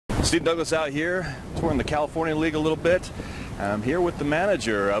Steve Douglas out here, touring the California League a little bit. I'm here with the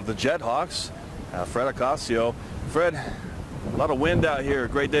manager of the Jethawks, Fred Ocasio. Fred, a lot of wind out here.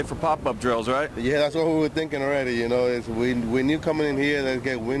 Great day for pop-up drills, right? Yeah, that's what we were thinking already. You know, we knew coming in here that it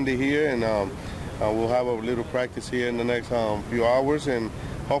get windy here, and we'll have a little practice here in the next few hours, and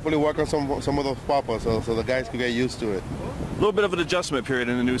hopefully work on some of those pop-ups so the guys can get used to it. A little bit of an adjustment period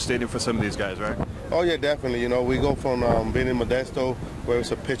in the new stadium for some of these guys, right? Oh yeah, definitely. You know, we go from being in Modesto, where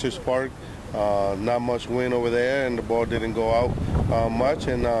it's a pitcher's park, not much wind over there, and the ball didn't go out much,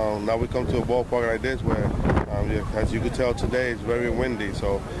 and now we come to a ballpark like this where, as you could tell today, it's very windy.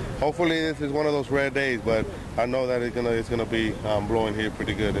 So hopefully this is one of those rare days, but I know that it's gonna be blowing here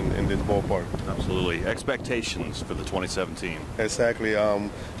pretty good in this ballpark. Absolutely. Expectations for the 2017. Exactly. You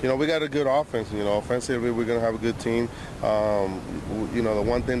know, we got a good offense. You know, offensively we're gonna have a good team. You know, the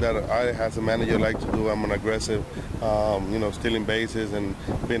one thing that I, as a manager, like to do, I'm an aggressive. You know, stealing bases and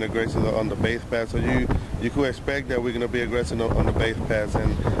being aggressive on the base pass. So you could expect that we're gonna be aggressive on the base pass, and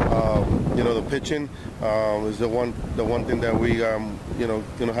you know, the pitching is the one thing that we you know,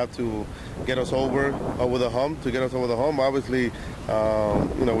 gonna have to get us over the hump. To get us over the hump, obviously,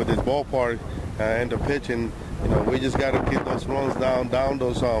 you know, with this ballpark and the pitching, you know, we just got to keep those runs down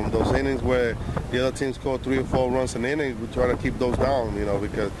those innings where the other teams score 3 or 4 runs an inning. We try to keep those down, you know,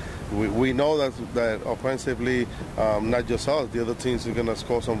 because we know that offensively, not just us, the other teams are going to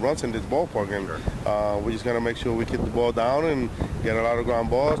score some runs in this ballpark, and we just got to make sure we keep the ball down and get a lot of ground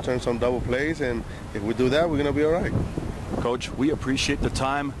balls, turn some double plays, and if we do that, we're going to be all right. Coach, we appreciate the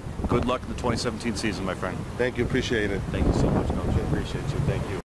time. Good luck in the 2017 season, my friend. Thank you. Appreciate it. Thank you so much, Coach. I appreciate you.